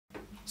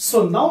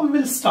So now we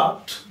will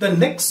start the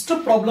next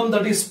problem,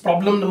 that is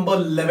problem number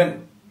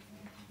 11.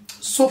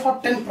 So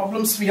far 10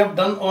 problems we have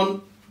done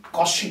on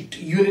cost sheet,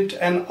 unit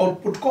and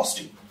output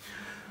costing.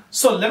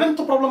 So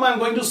 11th problem I am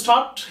going to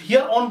start.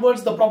 Here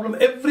onwards the problem,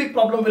 every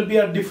problem will be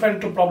a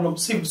different problem.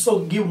 See,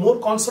 so give more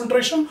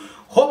concentration.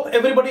 Hope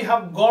everybody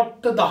have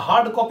got the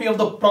hard copy of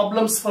the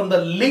problems from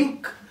the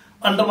link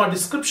under my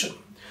description.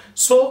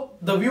 So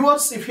the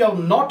viewers, if you have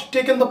not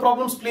taken the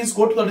problems, please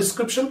go to the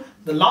description.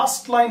 The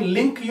last line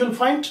link you will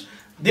find.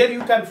 There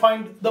you can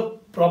find the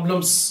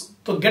problems.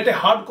 So get a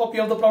hard copy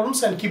of the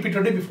problems and keep it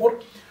ready before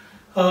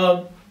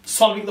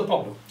solving the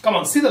problem. Come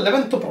on, see the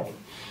 11th problem.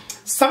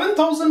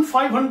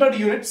 7,500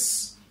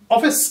 units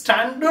of a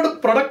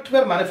standard product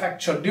were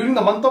manufactured during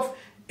the month of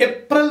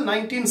April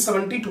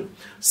 1972.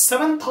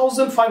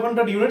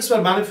 7,500 units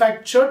were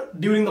manufactured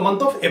during the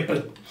month of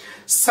April.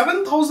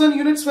 7,000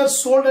 units were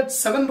sold at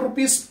 7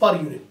 rupees per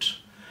unit.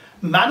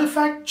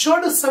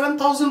 Manufactured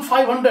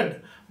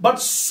 7,500 but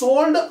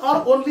sold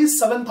are only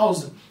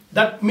 7,000.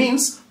 That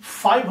means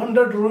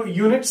 500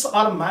 units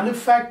are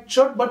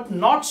manufactured but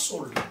not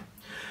sold.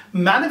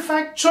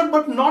 Manufactured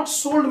but not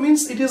sold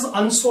means it is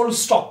unsold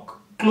stock,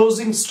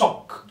 closing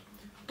stock.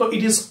 So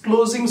it is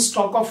closing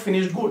stock of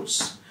finished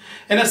goods.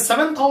 And a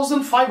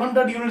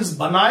 7,500 units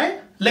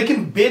बनाए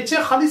लेकिन बेचे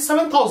खाली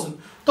 7,000,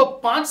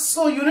 तो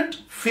 500 unit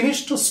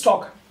finished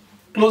stock,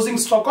 closing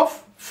stock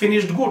of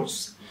finished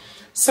goods.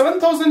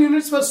 7,000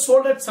 units were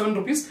sold at 7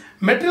 rupees.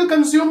 Material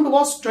consumed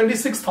was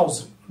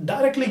 26,000.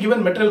 Directly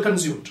given material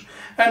consumed.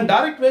 And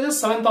direct wages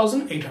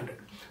 7,800.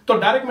 So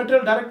direct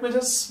material, direct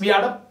wages, we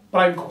add up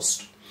prime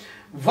cost.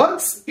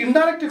 Works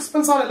indirect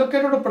expense are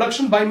allocated to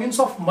production by means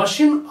of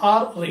machine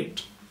hour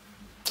rate.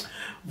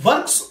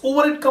 Works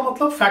overhead का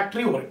मतलब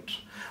factory overhead.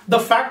 The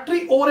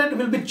factory overhead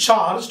will be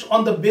charged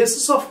on the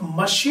basis of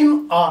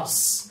machine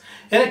hours.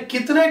 यानी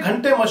कितने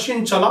घंटे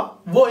machine चला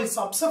वो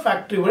हिसाब से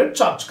factory overhead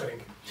charge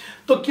करेंगे.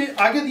 तो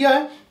आगे दिया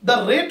है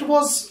the rate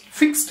was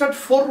fixed at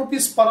 4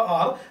 rupees per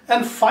hour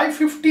and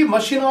 550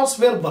 machine hours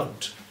were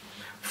worked.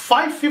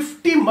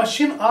 550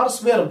 machine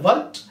hours were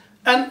worked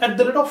and at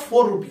the rate of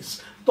 4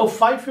 rupees. So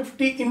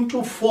 550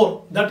 into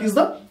 4, that is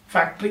the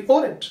factory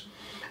overhead.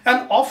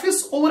 And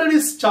office overhead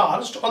is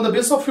charged on the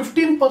basis of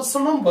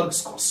 15% on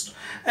works cost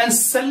and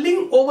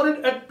selling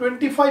overhead at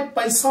 25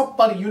 paisa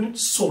per unit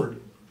sold.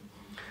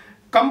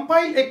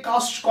 Compile a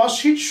cost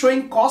sheet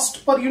showing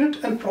cost per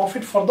unit and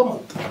profit for the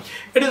month.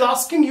 It is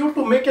asking you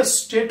to make a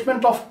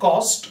statement of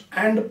cost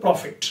and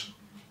profit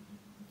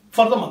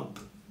for the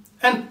month.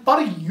 And per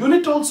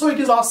unit also it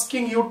is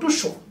asking you to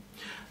show.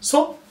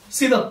 So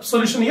see the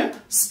solution here.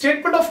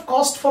 Statement of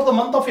cost for the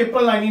month of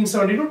April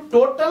 1972,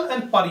 total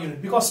and per unit,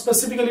 because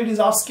specifically it is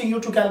asking you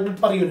to calculate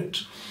per unit.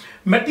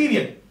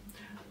 Material.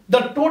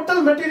 The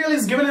total material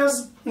is given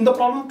as in the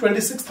problem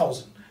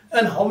 26,000.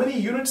 And how many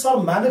units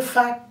are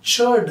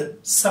manufactured?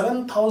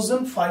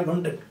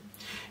 7,500.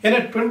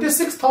 यानी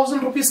 26,000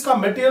 rupees का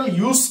material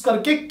use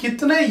करके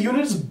कितने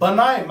units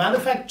बनाए,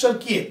 manufacture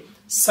किए?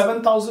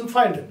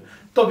 7,500.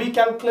 तो we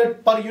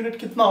calculate per unit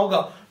कितना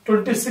होगा?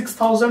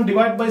 26,000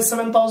 divided by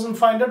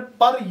 7,500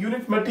 per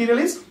unit material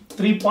is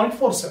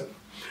 3.47.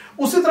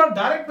 उसी तरह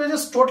direct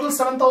wages total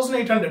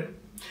 7,800.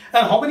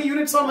 And how many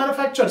units are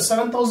manufactured?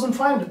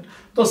 7,500.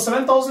 So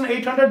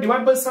 7,800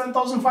 divided by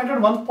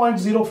 7,500,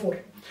 1.04.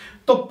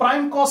 So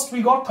prime cost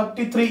we got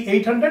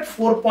 33,800.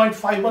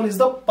 4.51 is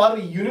the per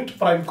unit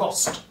prime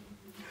cost.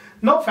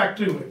 Now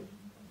factory overhead.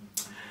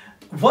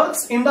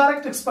 Works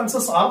indirect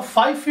expenses are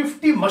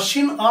 550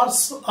 machine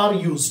hours are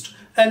used.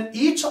 And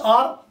each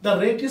hour the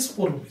rate is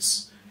 4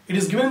 rupees. It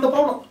is given in the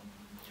problem.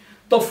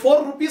 So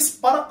 4 rupees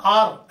per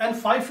hour and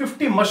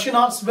 550 machine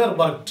hours were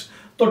worked.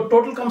 So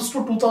total comes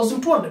to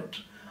 2,200.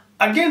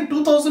 Again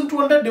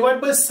 2,200 divided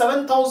by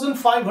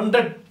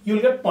 7,500, you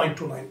will get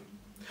 0.29.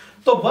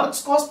 So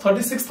works cost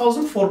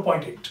 36,000,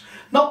 4.8.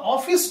 Now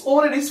office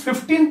overhead is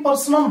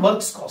 15% on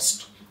works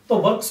cost. So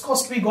works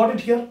cost we got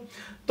it here.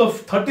 So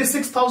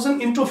 36,000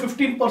 into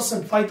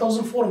 15%,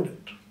 5,400.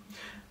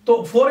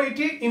 So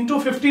 480 into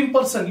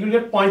 15%, you will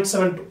get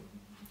 0.72.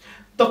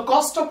 The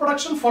cost of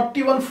production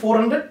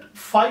 41,400,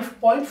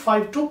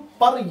 5.52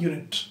 per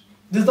unit.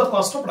 This is the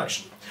cost of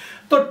production.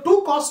 So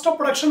to cost of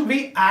production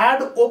we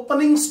add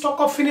opening stock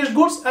of finished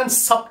goods and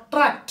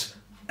subtract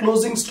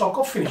closing stock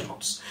of finished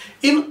goods.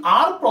 In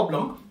our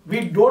problem we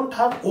don't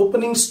have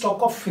opening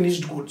stock of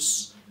finished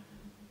goods.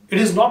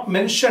 It is not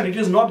mentioned, it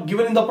is not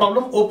given in the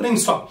problem opening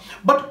stock.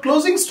 But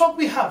closing stock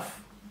we have.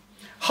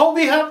 How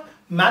we have?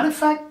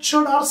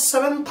 Manufactured are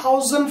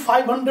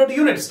 7,500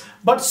 units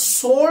but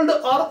sold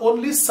are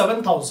only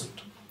 7,000.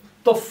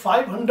 So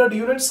 500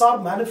 units are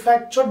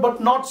manufactured but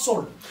not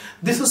sold.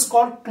 This is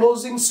called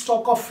closing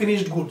stock of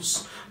finished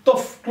goods. So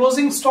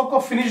closing stock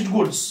of finished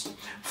goods,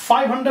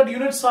 500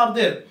 units are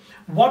there.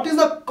 What is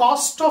the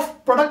cost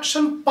of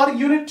production per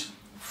unit?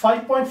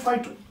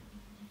 5.52.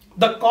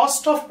 The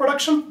cost of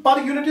production per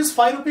unit is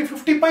 5 rupee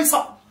 50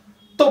 paisa.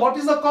 So what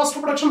is the cost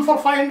of production for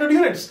 500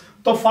 units?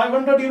 So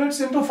 500 units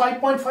into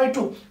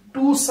 5.52,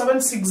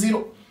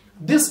 2760.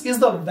 This is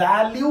the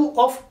value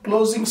of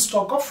closing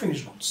stock of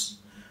finished goods.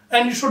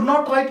 and you should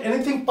not write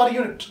anything per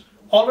unit.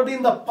 Already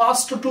in the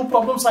past two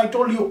problems I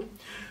told you,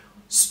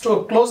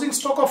 closing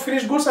stock of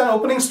finished goods and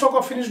opening stock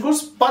of finished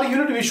goods per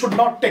unit we should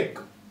not take.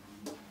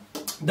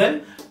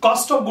 Then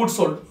cost of goods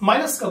sold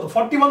minus kar do,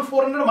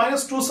 41,400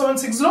 minus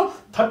 2,760,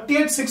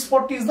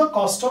 38,640 is the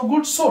cost of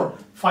goods sold,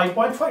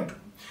 5.52.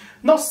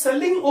 Now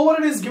selling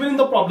overhead is given in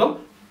the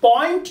problem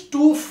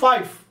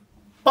 0.25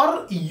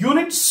 per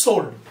unit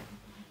sold.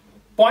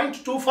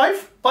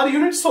 0.25 per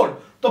unit sold.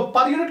 So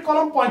per unit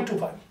column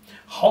 0.25.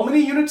 How many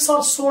units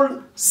are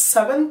sold?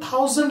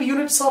 7,000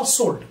 units are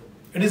sold.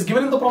 It is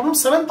given in the problem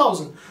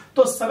 7,000.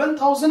 So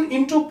 7,000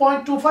 into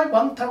 0.25,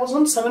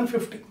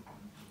 1,750.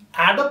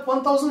 Add up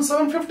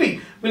 1,750.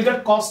 We'll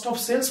get cost of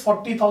sales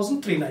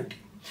 40,390.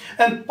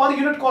 And per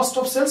unit cost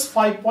of sales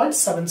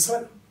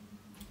 5.77.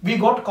 We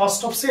got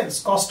cost of sales.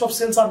 Cost of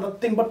sales are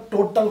nothing but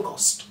total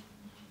cost.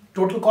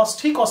 Total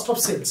cost he cost of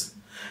sales.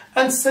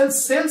 And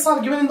sales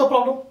are given in the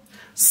problem.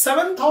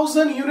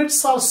 7,000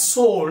 units are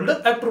sold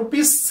at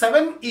rupees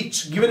 7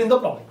 each, given in the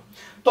problem.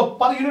 So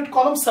per unit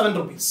column 7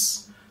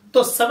 rupees.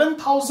 So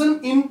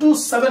 7,000 into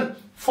 7,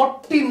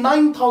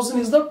 49,000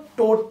 is the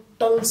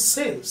total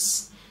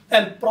sales.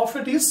 And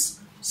profit is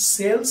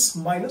sales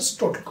minus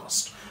total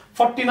cost.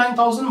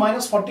 49,000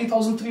 minus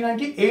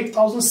 40,390,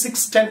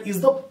 8,610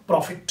 is the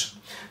profit.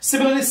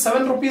 Similarly,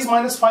 7 rupees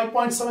minus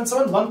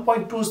 5.77,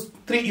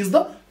 1.23 is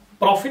the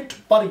profit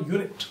per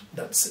unit.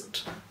 That's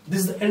it.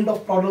 This is the end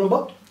of problem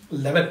number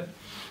 11.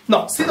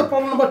 Now, see the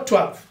problem number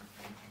 12.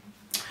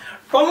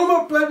 Problem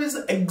number 12 is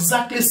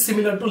exactly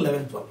similar to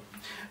 11th one.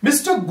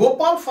 Mr.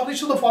 Gopal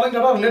furnishes the following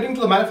data relating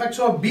to the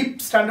manufacture of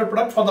beef standard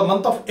product for the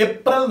month of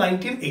April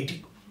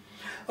 1980.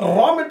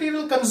 Raw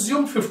material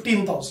consumed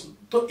 15,000.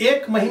 तो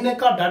एक महीने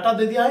का data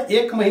दे दिया है.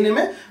 एक महीने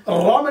में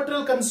raw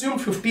material consume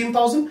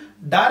 15,000,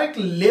 direct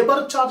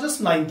labour charges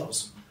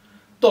 9,000.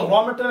 तो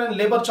raw material and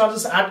labour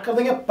charges add कर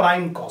देंगे.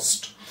 Prime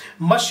cost,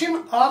 machine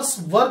hours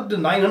worked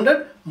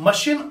 900,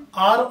 machine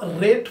hour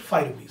rate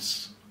 5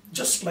 rupees,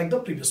 just like the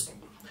previous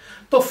problem.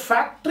 So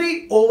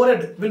factory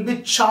overhead will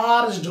be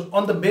charged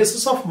on the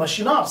basis of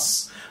machine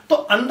hours.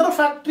 So under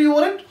factory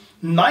overhead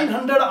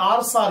 900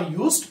 hours are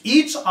used,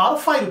 each hour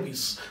 5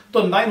 rupees.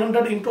 So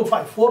 900 into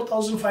 5,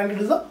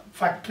 4,500 is the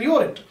factory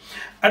overhead.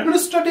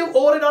 Administrative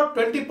overhead are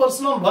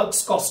 20% on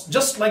works cost,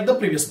 just like the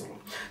previous problem.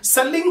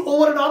 Selling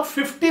overhead are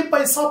 50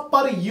 paisa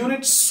per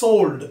unit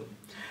sold.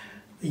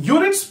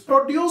 Units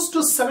produced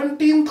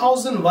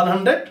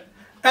 17,100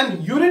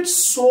 and units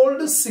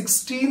sold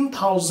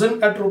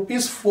 16,000 at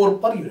rupees 4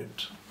 per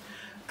unit.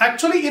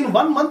 Actually, in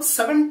 1 month,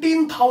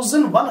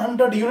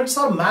 17,100 units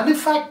are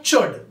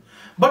manufactured,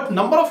 but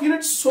number of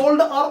units sold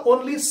are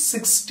only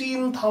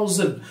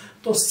 16,000.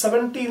 So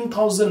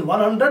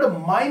 17,100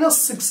 minus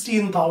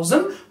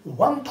 16,000,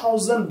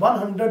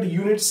 1,100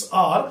 units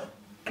are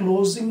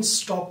closing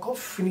stock of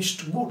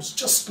finished goods,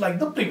 just like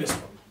the previous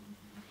one.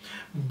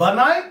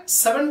 बनाए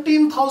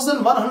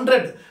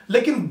 17,100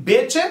 लेकिन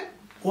बेचे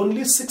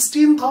only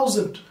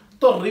 16,000.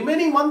 तो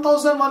remaining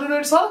 1,001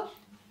 units are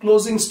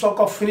closing stock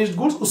of finished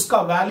goods.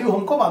 उसका value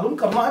हमको मालूम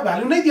करना है.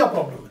 Value नहीं दिया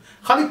प्रॉब्लम में,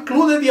 खाली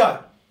क्लू दे दिया है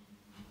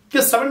कि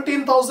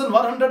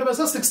 17,100 में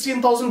से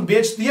 16,000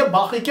 बेच दिए,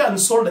 बाकी के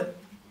अनसोल्ड है.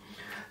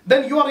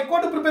 Then you are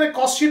required to prepare a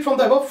cost sheet from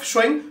the above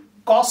showing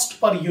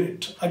cost per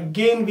unit.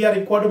 Again, we are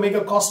required to make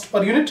a cost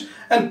per unit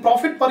and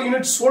profit per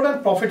unit sold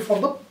and profit for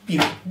the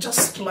period,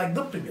 just like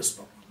the previous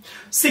problem.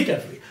 See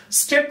carefully.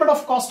 Statement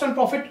of cost and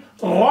profit.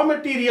 Raw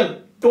material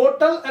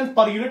total and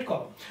per unit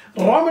column.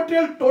 Raw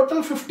material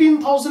total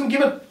 15,000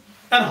 given.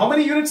 And how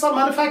many units are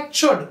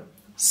manufactured?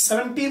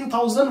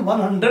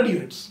 17,100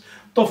 units.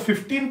 So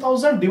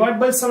 15,000 divided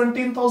by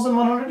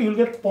 17,100, you will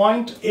get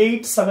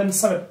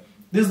 0.877.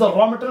 This is the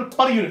raw material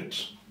per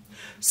unit.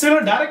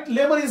 Similar direct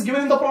labor is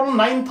given in the problem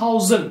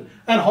 9,000.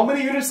 And how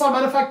many units are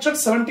manufactured?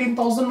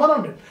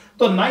 17,100.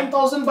 So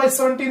 9,000 by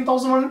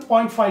 17,100,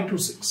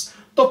 0.526.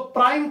 So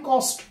prime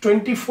cost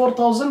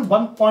 24,000,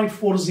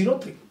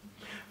 1.403.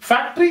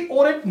 Factory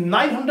overhead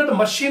 900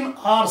 machine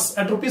hours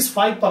at rupees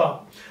 5 per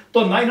hour.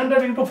 So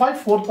 900 into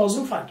 5,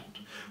 4,500.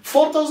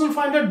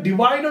 4,500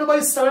 divided by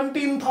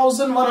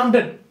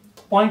 17,100,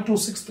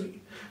 0.263.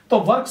 The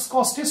works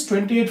cost is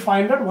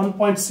 28,500,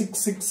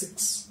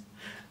 1.666.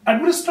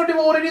 Administrative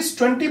overhead is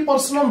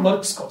 20% on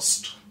works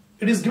cost.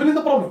 It is given in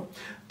the problem.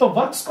 The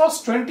works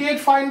cost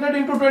 28,500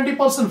 into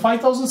 20%,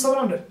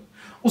 5,700.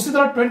 उसी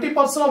तरह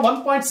 20% of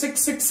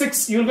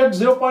 1.666, you will get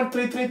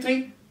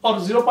 0.333 or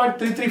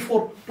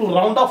 0.334. To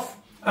round off,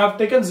 I have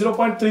taken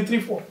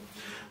 0.334.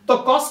 The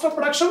cost of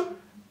production,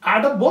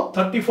 add up both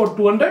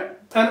 34,200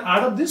 and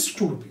add up this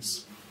 2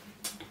 rupees.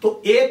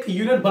 तो एक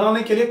unit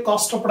बनाने के लिए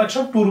cost of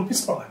production 2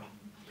 rupees पड़ा है.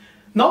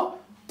 Now,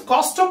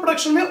 cost of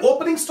production में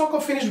opening stock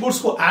of finished goods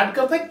को add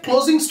करते हैं,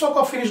 closing stock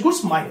of finished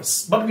goods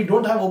minus. But we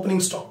don't have opening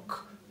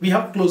stock. We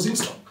have closing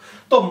stock.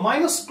 So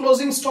minus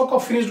closing stock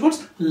of finished goods,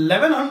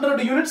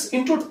 1100 units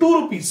into 2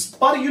 rupees.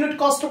 Per unit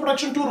cost of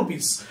production 2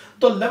 rupees.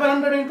 So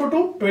 1100 into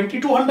 2,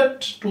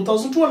 2200,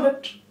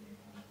 2200.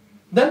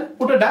 Then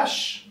put a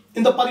dash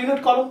in the per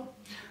unit column.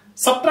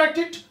 Subtract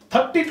it.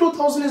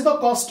 32,000 is the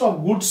cost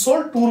of goods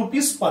sold, 2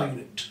 rupees per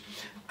unit.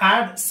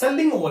 Add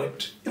selling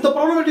overhead. In the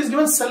problem it is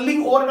given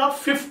selling overhead are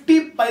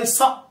 50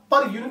 paisa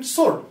per unit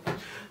sold.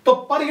 So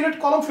per unit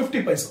column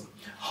 50 paisa.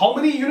 How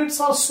many units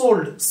are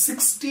sold?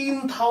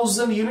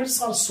 16,000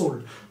 units are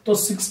sold. So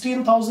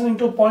 16,000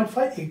 into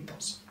 0.5,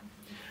 8,000.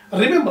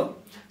 Remember,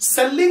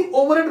 selling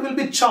overhead will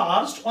be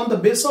charged on the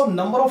basis of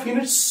number of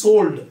units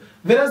sold,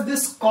 whereas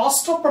this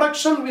cost of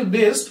production will be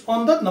based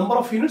on the number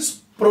of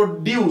units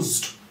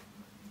produced.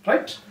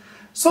 Right?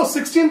 So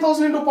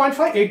 16,000 into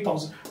 0.5,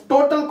 8,000.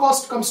 Total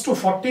cost comes to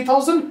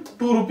 40,000.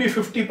 2 rupee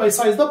 50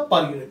 paisa is the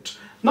per unit.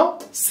 Now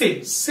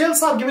sales.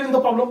 Sales are given in the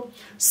problem.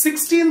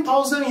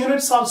 16,000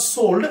 units are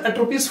sold at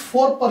rupees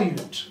 4 per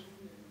unit.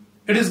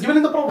 It is given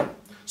in the problem.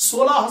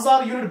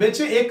 16,000 unit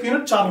बेचे, 1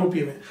 unit 4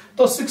 रुपये में.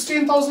 तो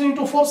 16,000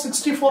 into 4,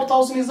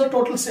 64,000 is the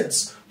total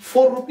sales.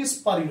 4 rupees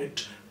per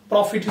unit.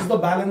 Profit is the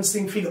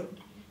balancing figure.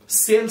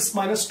 Sales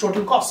minus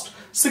total cost.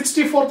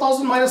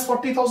 64,000 minus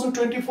 40,000,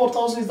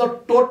 24,000 is the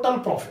total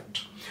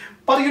profit.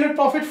 Per unit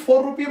profit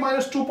 4 rupee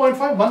minus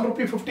 2.5, 1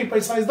 rupee 50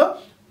 paisa is the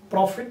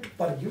profit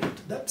per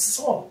unit. That's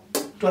all.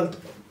 12th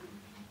problem.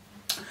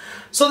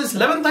 So this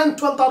 11th and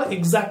 12th are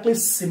exactly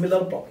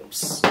similar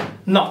problems.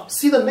 Now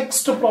see the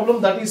next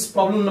problem, that is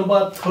problem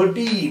number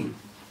 13.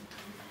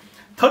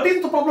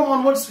 13th problem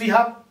onwards we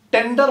have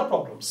tender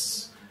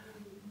problems.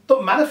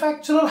 The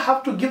manufacturer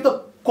have to give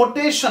the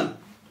quotation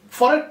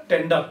for a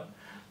tender.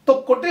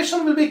 The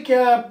quotation will be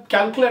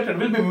calculated,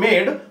 will be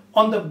made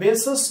on the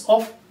basis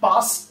of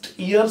past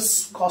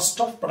year's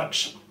cost of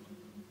production.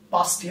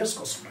 Past year's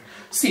cost of production.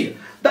 See,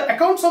 the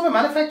accounts of a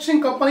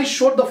manufacturing company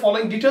showed the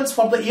following details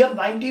for the year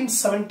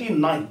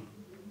 1979.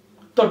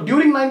 So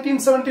during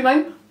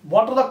 1979,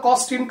 what are the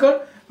costs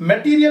incurred?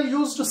 Material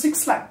used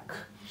 6 lakh.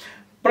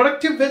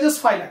 Productive wages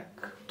 5 lakh.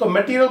 So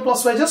material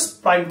plus wages,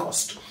 prime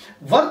cost.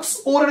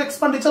 Works overhead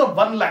expenditure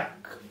 1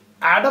 lakh.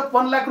 Add up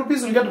 1 lakh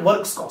rupees, you get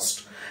works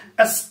cost.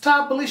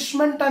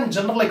 Establishment and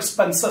general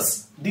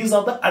expenses. These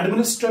are the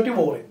administrative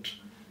overhead.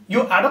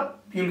 You add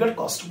up, you will get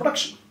cost of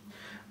production.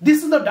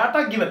 This is the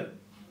data given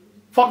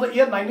for the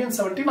year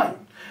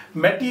 1979.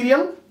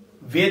 Material,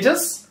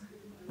 wages,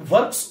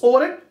 works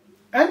overhead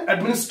and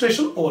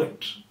administration overhead.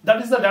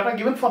 That is the data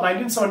given for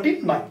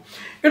 1979.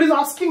 It is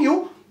asking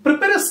you,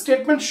 prepare a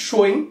statement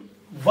showing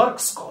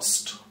works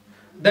cost,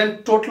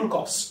 then total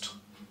cost.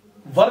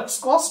 Works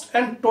cost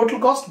and total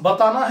cost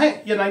बताना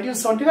है ये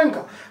 1979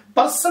 का.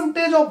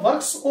 Percentage of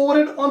works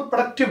overhead on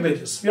productive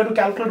wages. We have to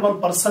calculate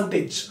one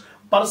percentage.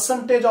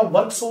 Percentage of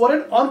works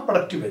overhead on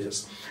productive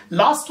wages.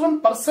 Last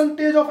one,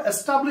 percentage of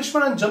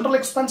establishment and general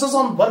expenses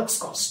on works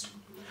cost.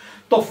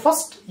 So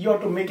first you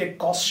have to make a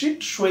cost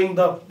sheet showing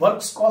the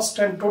works cost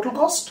and total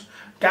cost.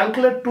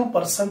 Calculate 2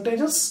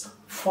 percentages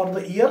for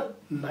the year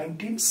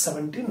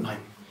 1979.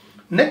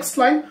 Next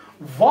line,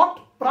 what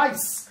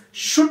price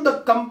should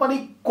the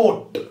company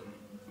quote?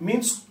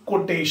 Means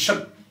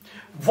quotation.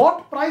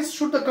 What price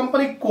should the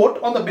company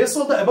quote on the basis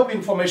of the above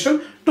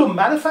information to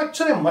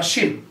manufacture a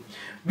machine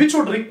which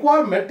would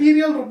require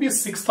material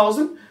rupees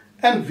 6,000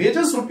 and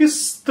wages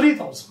rupees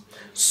 3,000,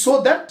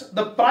 so that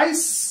the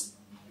price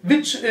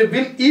which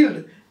will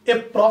yield a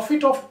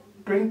profit of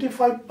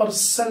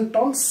 25%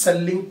 on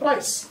selling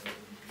price.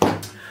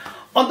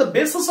 On the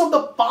basis of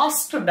the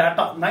past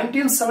data,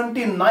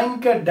 1979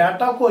 के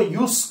data को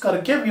use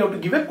करके we have to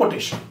give a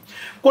quotation.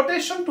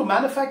 Quotation to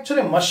manufacture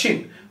a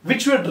machine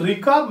which would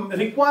require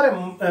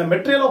a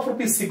material of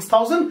rupees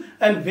 6,000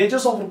 and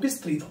wages of rupees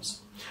 3,000.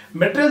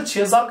 Material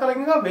 6,000 का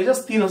लगेगा,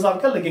 wages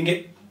 3,000 का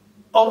लगेंगे,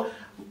 और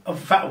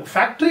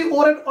factory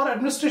overhead और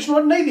administration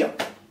overhead नहीं दिया.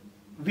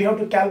 We have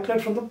to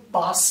calculate from the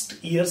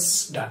past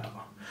year's data.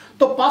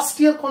 तो past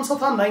year कौन सा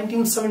था?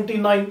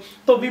 1979.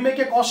 तो we make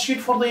a cost sheet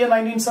for the year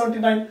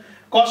 1979.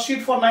 Cost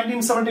sheet for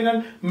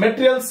 1979,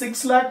 material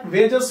 6 lakh,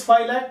 wages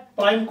 5 lakh,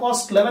 prime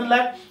cost 11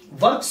 lakh,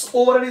 works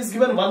overhead is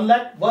given 1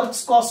 lakh,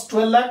 works cost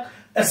 12 lakh,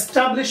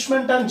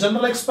 establishment and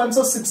general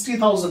expenses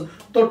 60,000.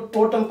 So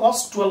total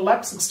cost 12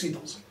 lakh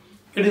 60,000.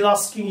 It is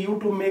asking you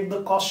to make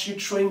the cost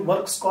sheet showing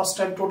works cost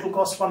and total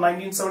cost for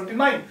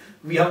 1979.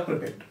 We have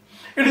prepared.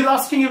 It is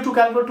asking you to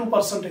calculate 2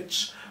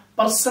 percentage.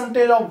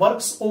 Percentage of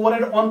works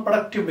overhead on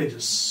productive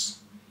wages.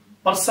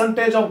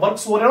 Percentage of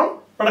works overhead on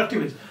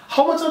productive wages.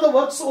 How much are the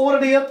works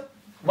overhead here?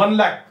 1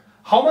 lakh.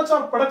 How much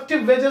are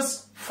productive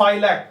wages?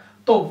 5 lakh.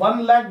 So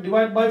 1 lakh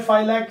divided by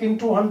 5 lakh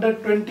into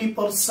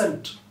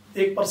 120%.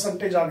 एक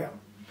percentage आ गया.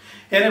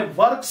 यानी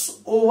works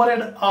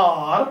overhead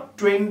are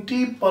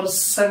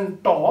 20%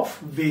 of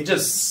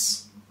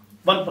wages.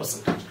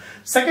 1%.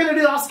 Second, it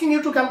is asking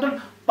you to calculate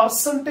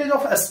percentage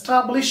of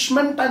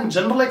establishment and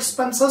general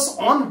expenses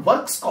on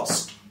works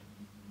cost.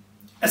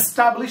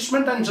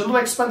 Establishment and general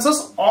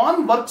expenses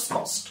on works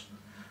cost.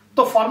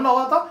 तो formula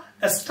हुआ था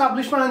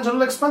establishment and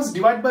general expense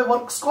divided by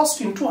works cost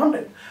into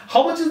 100.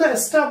 How much is the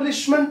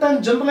establishment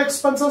and general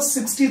expenses?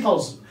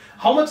 60,000.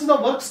 How much is the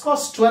works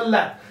cost? 12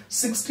 lakh.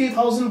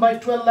 60,000 by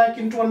 12 lakh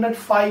into 100,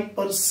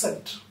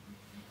 5%.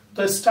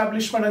 The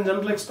establishment and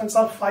general expense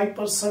are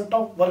 5%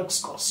 of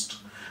works cost.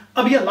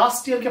 अब ये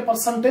last year के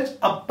percentage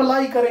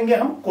apply करेंगे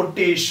हम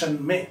quotation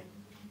में.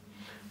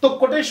 तो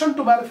quotation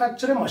to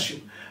manufacture a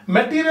machine.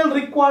 Material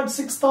required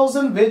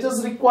 6,000,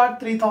 wages required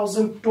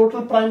 3,000,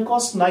 total prime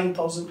cost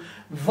 9,000.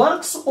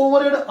 Works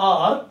overhead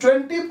are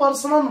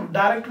 20% on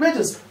direct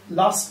wages.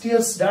 Last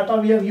year's data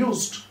we have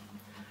used.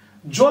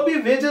 जो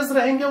भी wages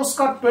रहेंगे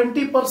उसका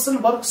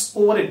 20% works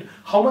overhead.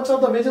 How much are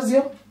the wages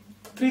here?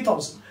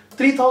 3,000.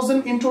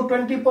 3,000 into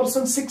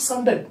 20%,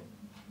 600.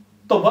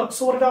 So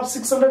works overhead are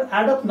 600.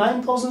 Add up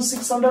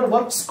 9,600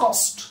 works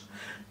cost.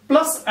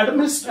 Plus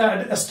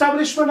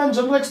establishment and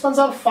general expense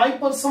are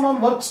 5%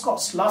 on works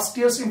cost. Last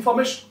year's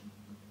information.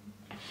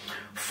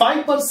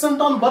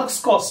 5% on works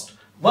cost.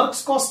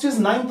 Works cost is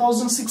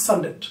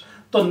 9,600.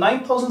 So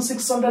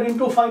 9,600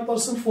 into 5%,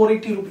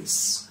 480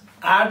 rupees.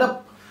 Add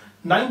up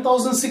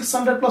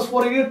 9,600 plus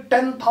 480,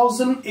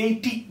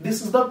 10,080.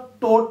 This is the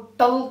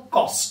total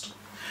cost.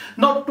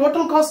 Now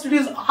total cost, it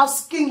is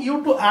asking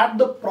you to add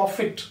the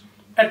profit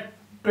at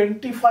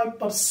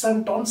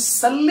 25% on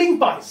selling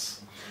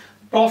price.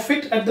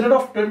 Profit at the rate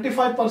of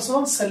 25%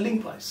 on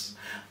selling price.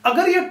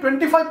 अगर ये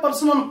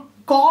 25% on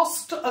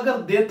cost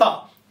अगर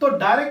देता तो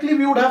directly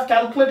we would have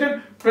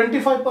calculated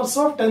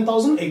 25% of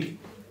 10,080.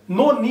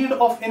 No need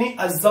of any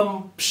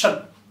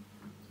assumption.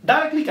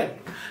 Directly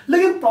calculate.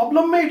 लेकिन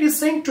problem में it is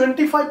saying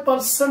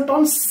 25%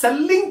 on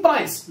selling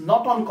price,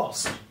 not on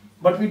cost.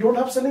 But we don't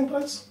have selling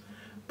price.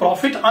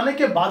 Profit आने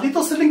के बाद ही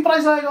तो selling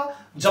price आएगा.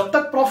 जब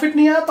तक profit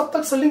नहीं आया तब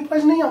तक selling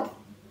price नहीं आता.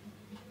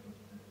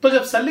 तो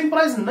जब selling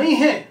price नहीं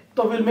है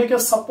so we'll make a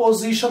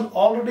supposition.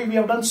 Already we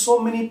have done so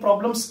many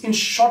problems in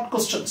short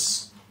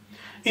questions.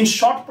 In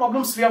short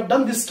problems we have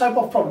done this type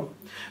of problem.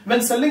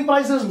 When selling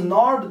price is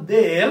not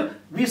there,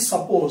 we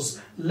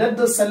suppose let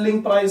the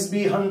selling price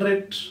be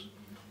 100.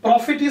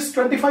 Profit is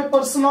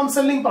 25% on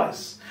selling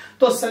price.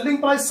 So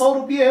selling price 100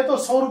 रुपये है तो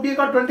 100 रुपये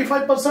का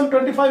 25%,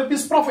 25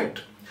 rupees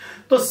profit.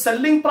 तो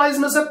selling price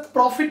में से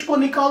profit को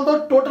निकाल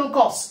दो total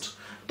cost.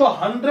 So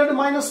 100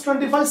 minus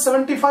 25,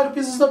 75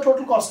 rupees is the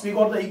total cost. We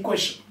got the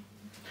equation.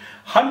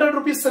 100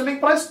 rupees selling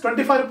price,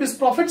 25 rupees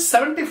profit,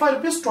 75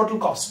 rupees total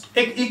cost.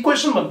 एक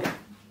equation बन गया.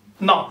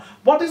 Now,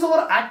 what is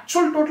our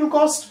actual total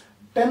cost?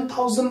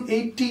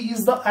 10,080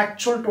 is the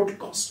actual total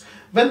cost.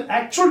 When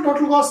actual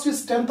total cost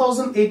is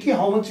 10,080,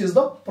 how much is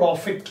the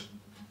profit?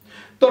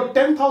 So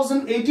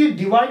 10,080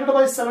 divided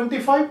by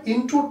 75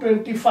 into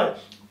 25.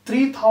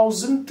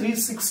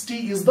 3,360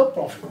 is the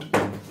profit.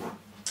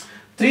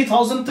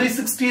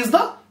 3,360 is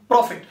the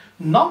profit.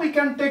 Now we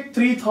can take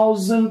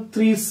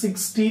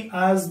 3,360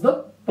 as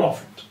the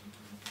profit.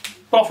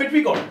 Profit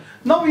we got.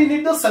 Now we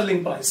need the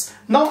selling price.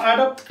 Now add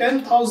up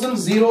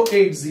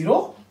 10,080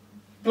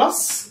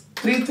 plus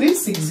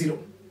 3,360.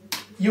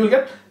 You will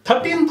get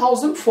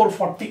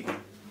 13,440.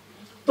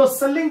 The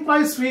selling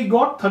price we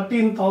got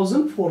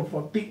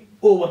 13,440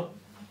 over.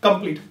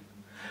 Complete.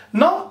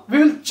 Now we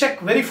will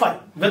check, verify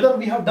whether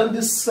we have done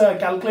this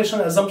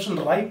calculation assumption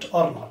right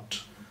or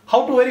not.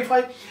 How to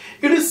verify?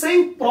 It is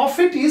saying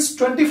profit is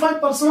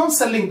 25% on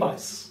selling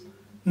price.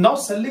 Now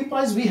selling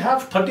price we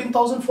have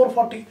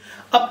 13,440.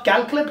 अब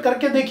calculate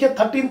करके देखिए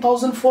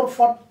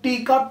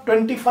 13,440 का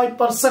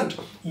 25%.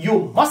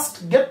 You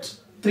must get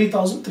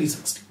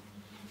 3,360.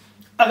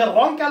 अगर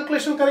wrong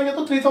calculation करेंगे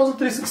तो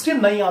 3,360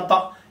 नहीं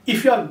आता.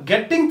 If you are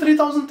getting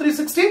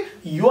 3,360,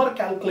 your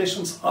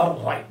calculations are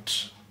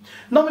right.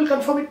 Now we'll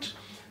confirm it.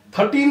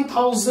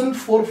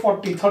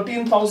 13,440.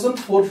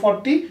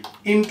 13,440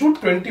 into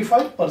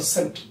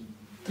 25%.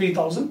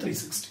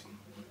 3,360.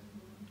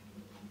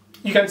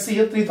 You can see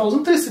here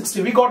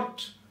 3,360. We got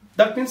it.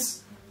 That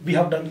means we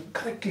have done it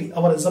correctly.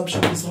 Our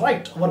assumption is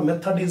right. Our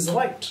method is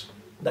right.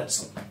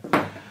 That's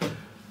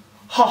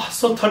all.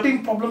 So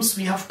 13 problems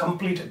we have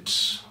completed.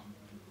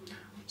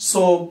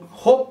 So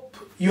hope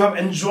you have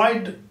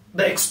enjoyed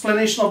the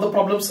explanation of the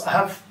problems. I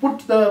have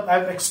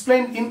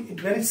explained in a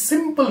very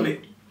simple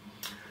way.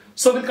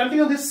 So we'll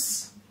continue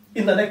this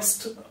in the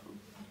next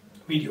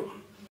video.